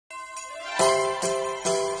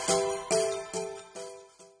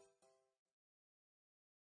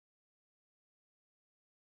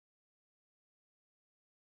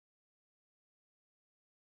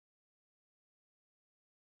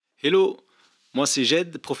Hello, moi c'est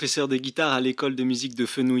Jeid, professeur de guitare à l'école de musique de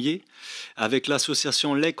Fenouillet. Avec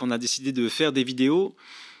l'association NOЕL, on a décidé de faire des vidéos.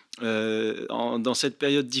 Dans cette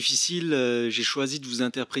période difficile, j'ai choisi de vous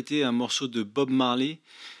interpréter un morceau de Bob Marley,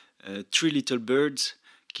 Three Little Birds,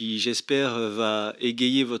 qui j'espère va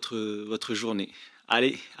égayer votre journée.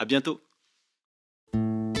 Allez, à bientôt!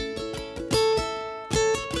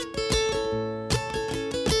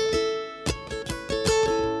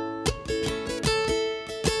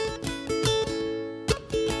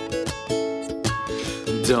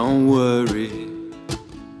 Don't worry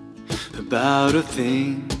about a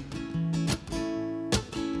thing,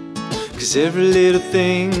 'cause every little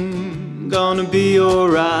thing gonna be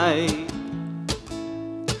alright.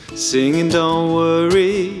 Singing don't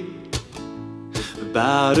worry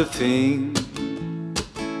about a thing,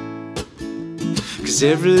 'cause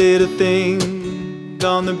every little thing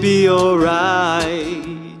gonna be alright.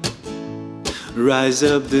 Rise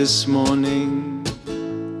up this morning,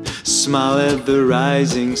 smile at the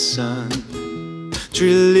rising sun.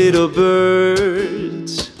 Three little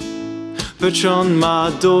birds perch on my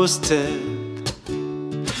doorstep,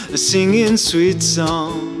 singing sweet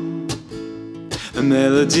song, a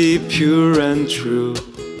melody pure and true.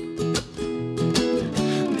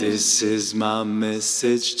 This is my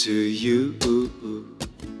message to you,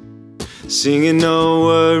 singing no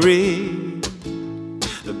worry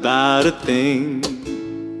about a thing,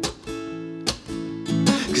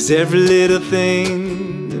 'cause every little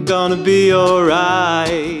thing gonna be alright.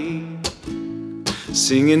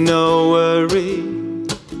 Singing no worry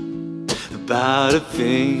about a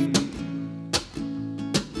thing,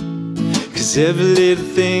 'cause every little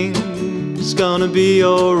thing's gonna be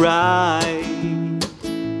alright.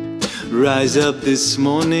 Rise up this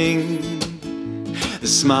morning,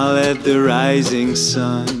 smile at the rising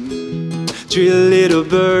sun. Three little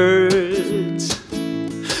birds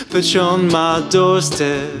perch on my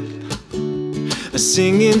doorstep, a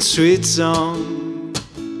singing sweet song,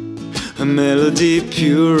 a melody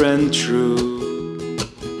pure and true.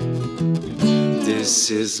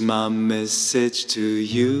 This is my message to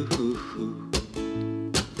you,